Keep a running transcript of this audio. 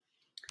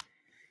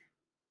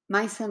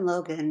My son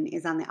Logan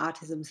is on the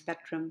autism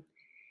spectrum,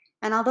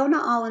 and although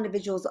not all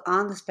individuals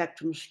on the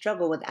spectrum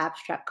struggle with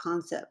abstract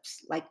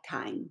concepts like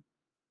time,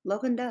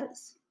 Logan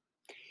does.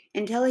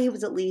 Until he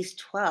was at least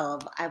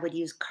 12, I would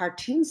use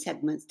cartoon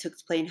segments to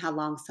explain how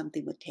long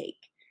something would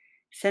take,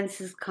 since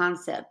this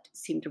concept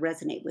seemed to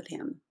resonate with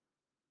him.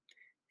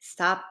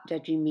 Stop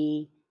judging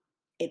me,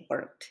 it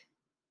worked.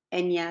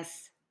 And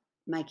yes,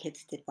 my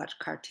kids did watch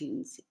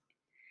cartoons.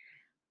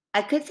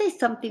 I could say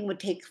something would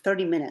take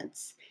 30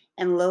 minutes,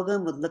 and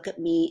Logan would look at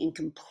me in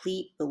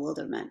complete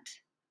bewilderment.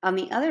 On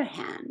the other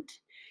hand,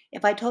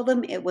 if I told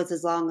him it was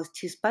as long as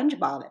two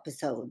SpongeBob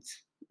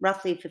episodes,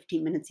 roughly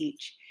 15 minutes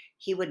each,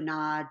 he would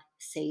nod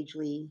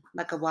sagely,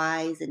 like a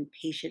wise and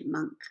patient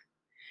monk.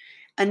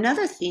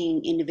 Another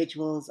thing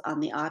individuals on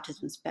the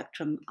autism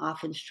spectrum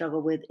often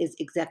struggle with is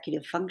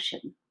executive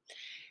function.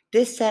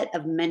 This set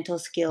of mental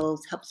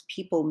skills helps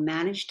people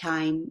manage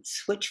time,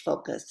 switch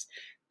focus,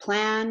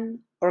 plan,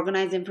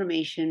 organize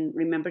information,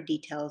 remember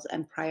details,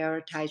 and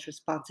prioritize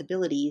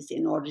responsibilities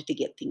in order to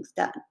get things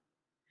done.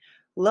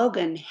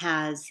 Logan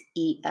has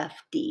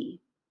EFD,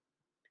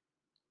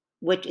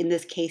 which in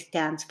this case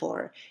stands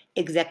for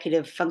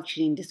Executive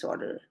Functioning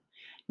Disorder,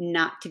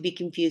 not to be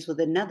confused with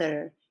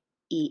another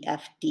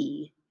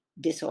EFD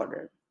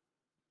disorder.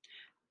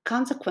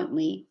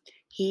 Consequently,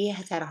 he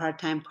has had a hard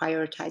time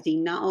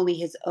prioritizing not only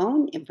his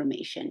own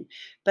information,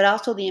 but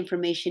also the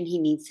information he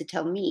needs to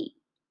tell me.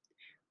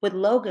 With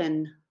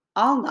Logan,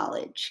 all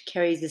knowledge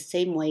carries the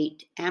same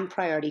weight and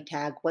priority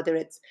tag, whether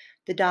it's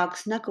the dog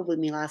snuggled with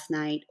me last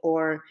night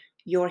or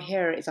your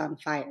hair is on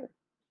fire.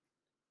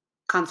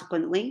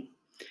 Consequently,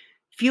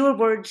 fewer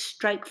words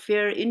strike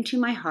fear into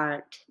my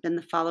heart than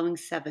the following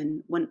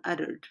seven when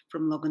uttered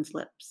from Logan's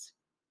lips.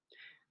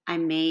 I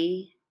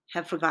may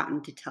have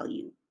forgotten to tell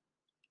you.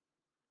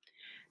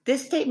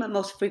 This statement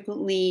most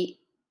frequently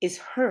is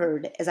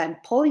heard as I'm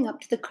pulling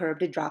up to the curb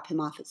to drop him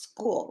off at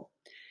school.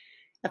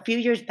 A few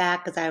years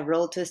back, as I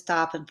rolled to a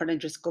stop in front of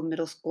Driscoll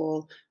Middle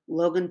School,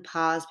 Logan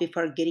paused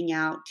before getting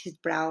out, his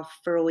brow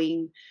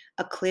furrowing,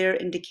 a clear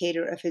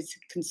indicator of his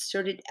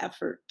concerted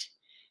effort.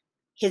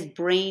 His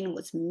brain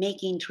was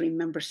making to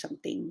remember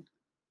something.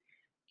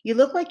 You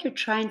look like you're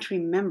trying to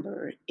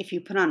remember if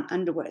you put on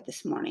underwear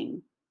this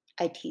morning.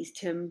 I teased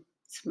him,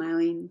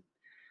 smiling.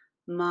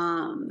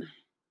 Mom,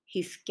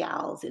 he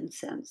scowls,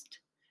 incensed.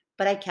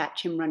 But I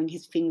catch him running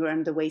his finger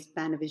under the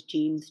waistband of his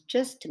jeans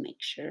just to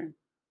make sure.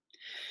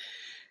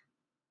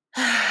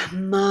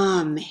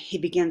 Mom, he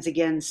begins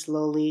again,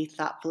 slowly,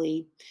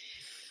 thoughtfully.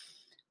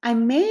 I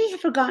may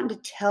have forgotten to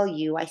tell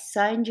you I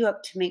signed you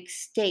up to make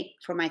steak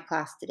for my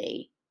class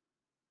today.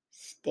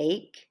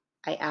 Steak?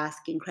 I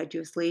ask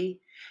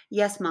incredulously.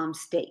 Yes, Mom,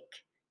 steak.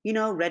 You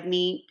know, red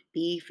meat,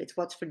 beef, it's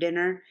what's for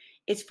dinner.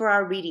 It's for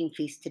our reading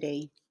feast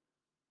today.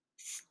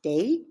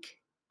 Steak?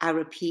 I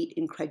repeat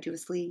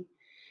incredulously.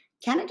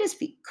 Can it just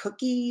be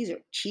cookies or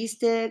cheese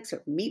sticks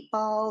or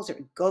meatballs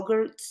or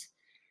go-gurts?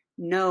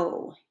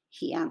 No,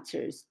 he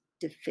answers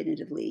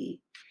definitively.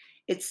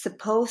 It's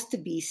supposed to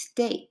be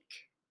steak.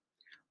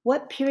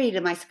 What period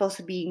am I supposed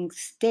to be eating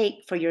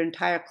steak for your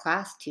entire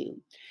class to?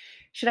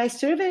 Should I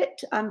serve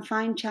it on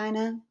fine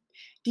china?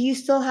 Do you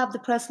still have the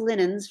pressed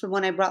linens from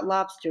when I brought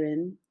lobster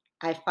in?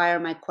 I fire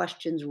my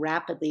questions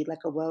rapidly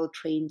like a well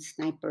trained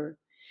sniper.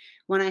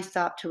 When I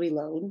stop to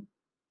reload,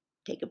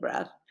 take a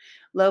breath,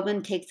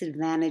 Logan takes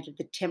advantage of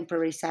the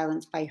temporary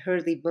silence by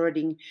hurriedly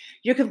blurting,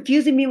 You're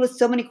confusing me with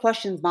so many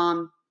questions,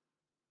 Mom.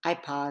 I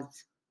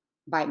pause,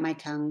 bite my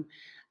tongue,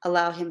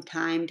 allow him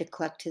time to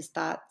collect his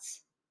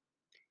thoughts.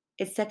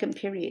 It's second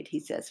period, he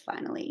says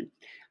finally.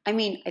 I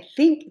mean, I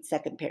think it's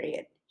second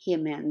period, he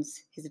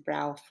amends, his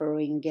brow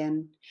furrowing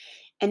again.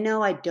 And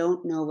no, I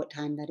don't know what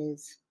time that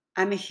is.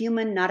 I'm a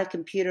human, not a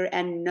computer.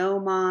 And no,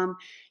 Mom,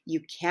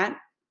 you can't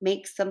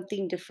make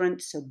something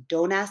different, so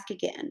don't ask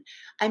again.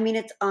 I mean,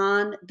 it's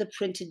on the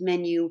printed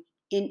menu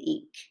in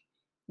ink,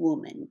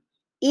 woman.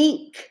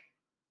 Ink!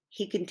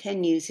 He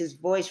continues, his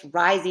voice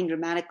rising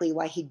dramatically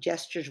while he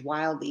gestures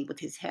wildly with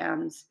his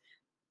hands.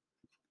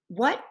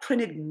 What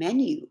printed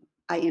menu?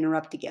 I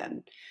interrupt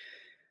again.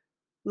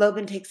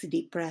 Logan takes a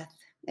deep breath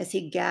as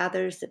he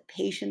gathers the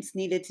patience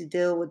needed to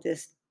deal with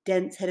this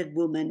dense headed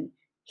woman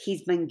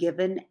he's been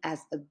given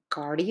as a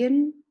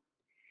guardian.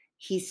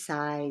 He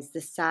sighs, the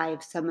sigh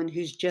of someone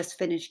who's just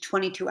finished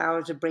 22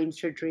 hours of brain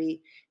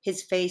surgery.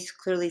 His face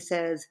clearly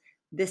says,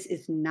 This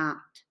is not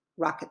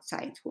rocket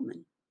science,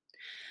 woman.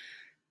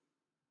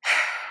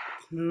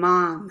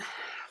 Mom,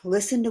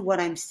 listen to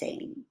what I'm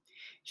saying.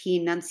 He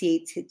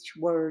enunciates each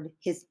word,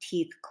 his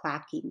teeth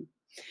clacking.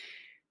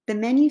 The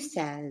menu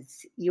says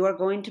you are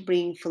going to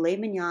bring filet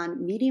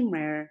mignon medium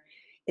rare.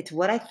 It's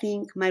what I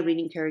think my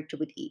reading character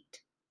would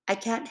eat. I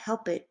can't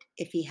help it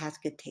if he has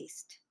good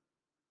taste.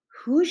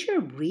 Who's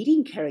your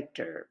reading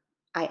character?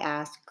 I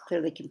ask,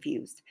 clearly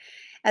confused.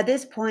 At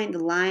this point, the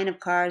line of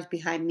cars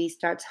behind me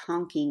starts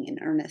honking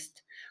in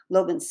earnest.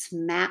 Logan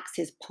smacks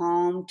his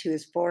palm to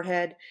his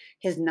forehead.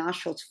 His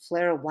nostrils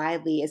flare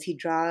widely as he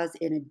draws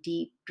in a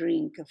deep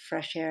drink of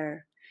fresh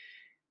air.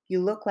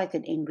 You look like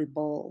an angry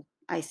bull,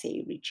 I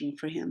say, reaching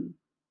for him.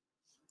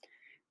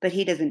 But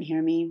he doesn't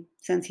hear me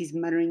since he's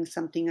muttering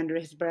something under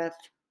his breath.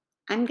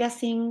 I'm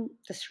guessing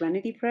the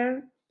serenity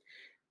prayer.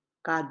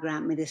 God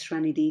grant me the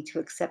serenity to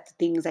accept the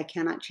things I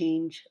cannot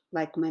change,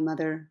 like my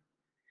mother.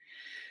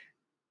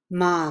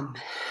 Mom,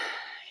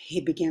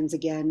 he begins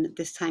again,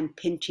 this time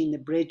pinching the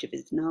bridge of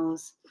his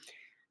nose.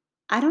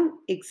 I don't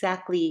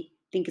exactly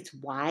think it's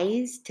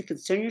wise to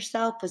concern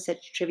yourself with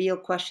such trivial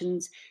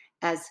questions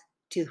as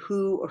to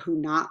who or who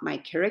not my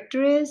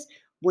character is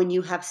when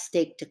you have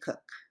steak to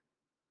cook.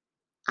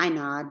 I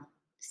nod,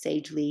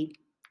 sagely,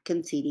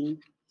 conceding.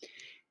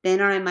 Then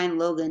I remind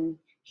Logan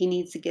he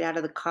needs to get out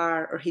of the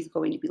car or he's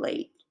going to be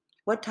late.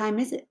 What time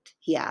is it?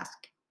 He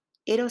asks.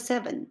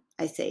 8:07,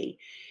 I say.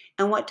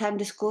 And what time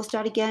does school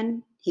start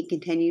again? He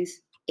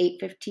continues.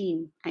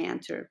 8:15, I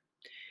answer.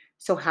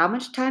 So how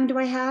much time do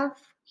I have?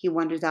 He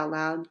wonders out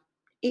loud.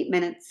 8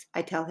 minutes,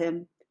 I tell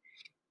him.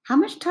 How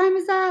much time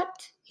is that?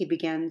 He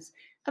begins.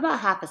 About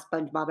half a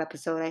SpongeBob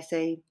episode, I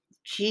say.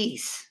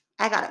 Jeez,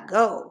 I gotta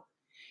go.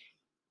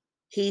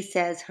 He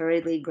says,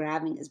 hurriedly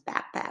grabbing his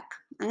backpack.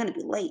 I'm gonna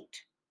be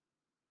late.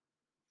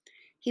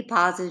 He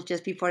pauses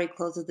just before he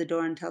closes the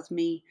door and tells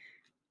me,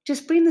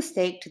 just bring the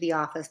steak to the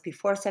office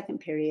before second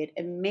period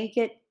and make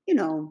it,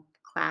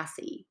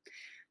 classy.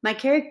 My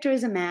character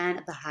is a man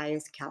of the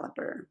highest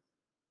caliber.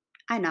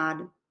 I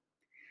nod.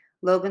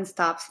 Logan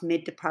stops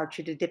mid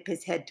departure to dip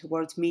his head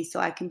towards me so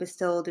I can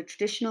bestow the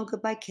traditional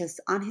goodbye kiss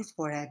on his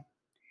forehead.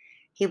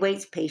 He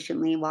waits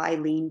patiently while I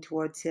lean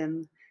towards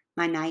him,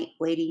 my knight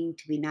waiting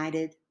to be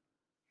knighted.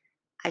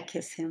 I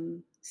kiss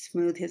him,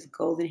 smooth his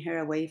golden hair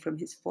away from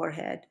his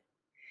forehead,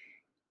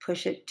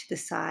 push it to the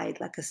side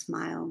like a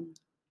smile,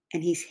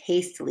 and he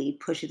hastily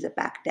pushes it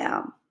back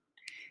down.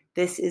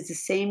 This is the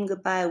same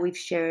goodbye we've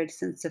shared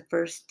since the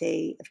first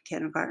day of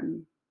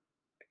kindergarten.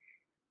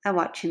 I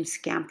watch him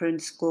scamper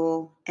into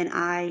school, and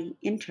I,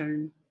 in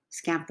turn,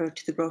 scamper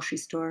to the grocery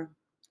store.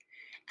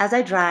 As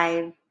I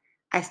drive,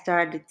 I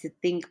started to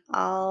think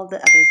all the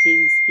other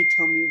things he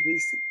told me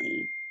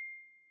recently.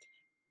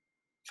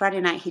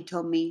 Friday night, he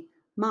told me,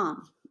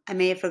 Mom, I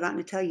may have forgotten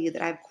to tell you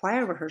that I have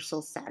choir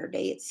rehearsal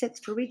Saturday at 6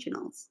 for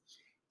regionals.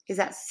 Is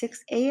that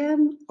 6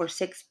 a.m. or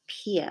 6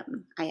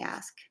 p.m.? I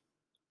ask.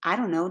 I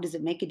don't know. Does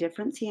it make a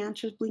difference? He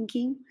answers,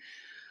 blinking.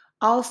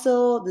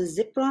 Also, the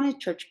zipper on his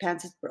church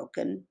pants is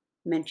broken,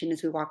 mentioned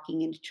as we're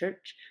walking into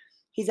church.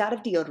 He's out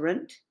of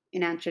deodorant,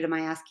 in answer to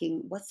my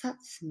asking, what's that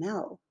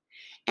smell?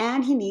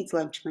 And he needs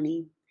lunch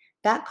money.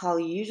 That call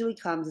usually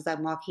comes as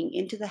I'm walking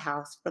into the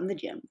house from the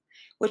gym,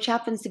 which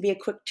happens to be a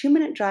quick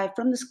 2-minute drive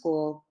from the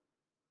school,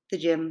 the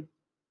gym,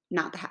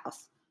 not the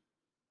house.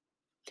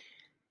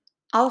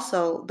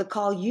 Also, the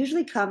call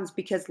usually comes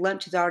because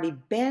lunch has already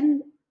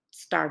been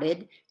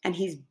started and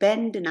he's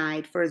been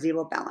denied for a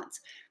zero balance.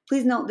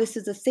 Please note this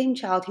is the same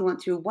child who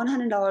went through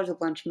 $100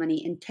 of lunch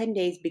money in 10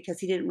 days because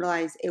he didn't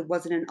realize it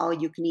wasn't an all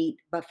you can eat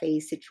buffet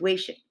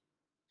situation.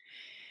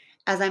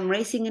 As I'm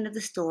racing into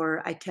the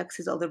store, I text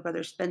his older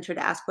brother Spencer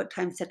to ask what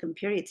time second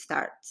period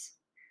starts.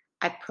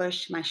 I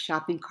push my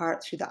shopping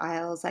cart through the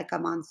aisles like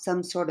I'm on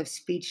some sort of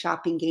speed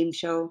shopping game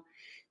show.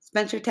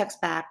 Spencer texts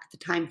back the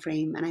time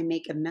frame, and I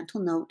make a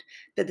mental note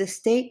that the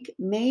steak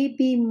may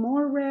be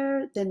more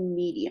rare than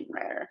medium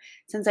rare,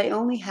 since I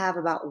only have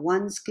about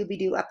one Scooby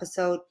Doo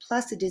episode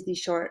plus a Disney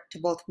short to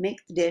both make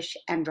the dish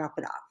and drop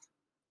it off.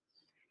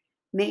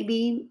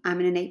 Maybe I'm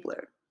an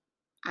enabler.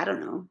 I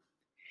don't know.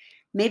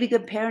 Maybe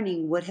good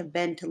parenting would have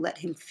been to let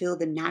him feel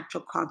the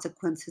natural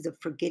consequences of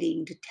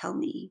forgetting to tell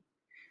me.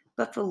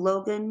 But for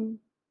Logan,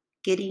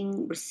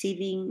 getting,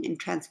 receiving, and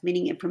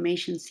transmitting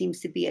information seems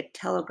to be a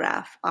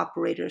telegraph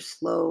operator's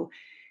slow,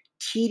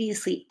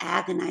 tediously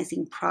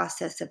agonizing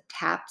process of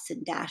taps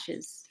and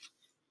dashes.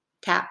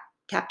 Tap,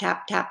 tap,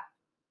 tap, tap,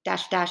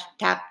 dash, dash,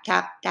 tap,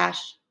 tap,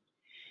 dash.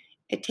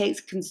 It takes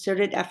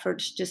concerted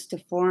efforts just to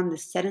form the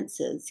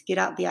sentences, get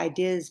out the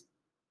ideas,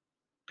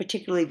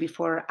 particularly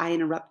before I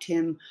interrupt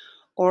him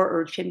or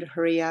urge him to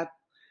hurry up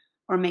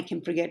or make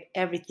him forget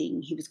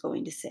everything he was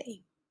going to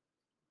say.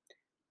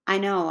 I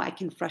know I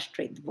can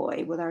frustrate the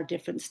boy with our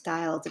different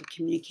styles of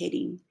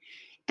communicating,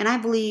 and I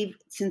believe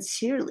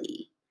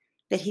sincerely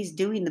that he's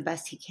doing the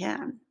best he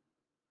can.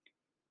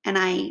 And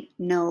I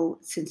know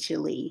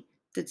sincerely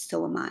that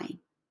so am I,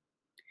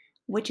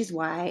 which is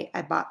why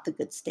I bought the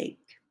good steak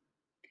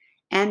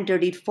and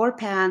dirtied 4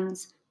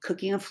 pans,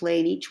 cooking a fillet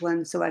in each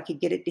one so I could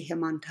get it to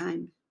him on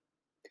time.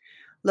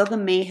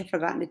 Logan may have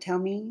forgotten to tell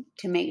me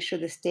to make sure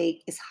the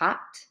steak is hot,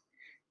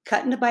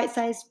 cut into bite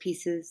sized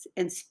pieces,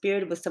 and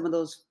speared with some of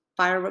those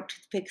firework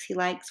toothpicks he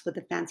likes with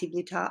the fancy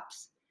blue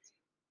tops.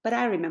 But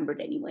I remembered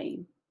anyway.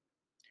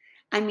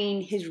 I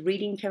mean, his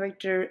reading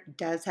character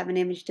does have an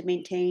image to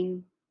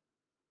maintain,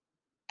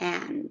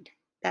 and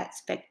that's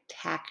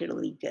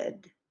spectacularly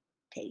good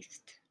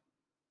taste.